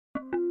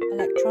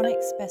Electronic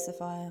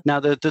specifier. Now,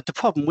 the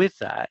problem with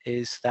that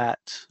is that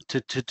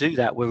to do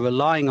that, we're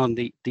relying on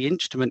the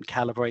instrument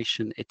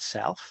calibration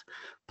itself,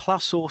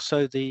 plus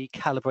also the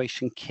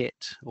calibration kit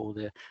or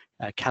the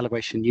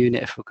calibration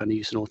unit, if we're going to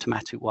use an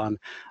automatic one,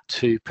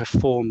 to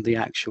perform the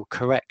actual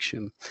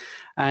correction.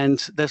 And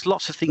there's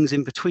lots of things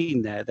in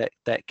between there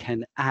that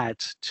can add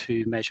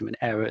to measurement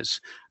errors,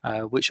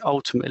 which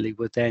ultimately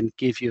would then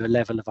give you a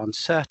level of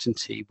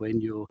uncertainty when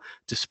you're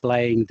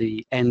displaying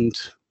the end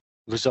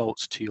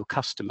results to your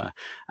customer,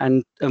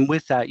 and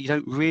with that you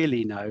don't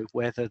really know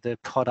whether the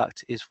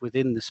product is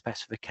within the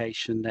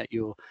specification that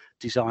you're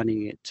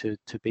designing it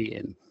to be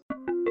in.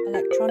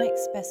 Electronic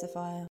specifier.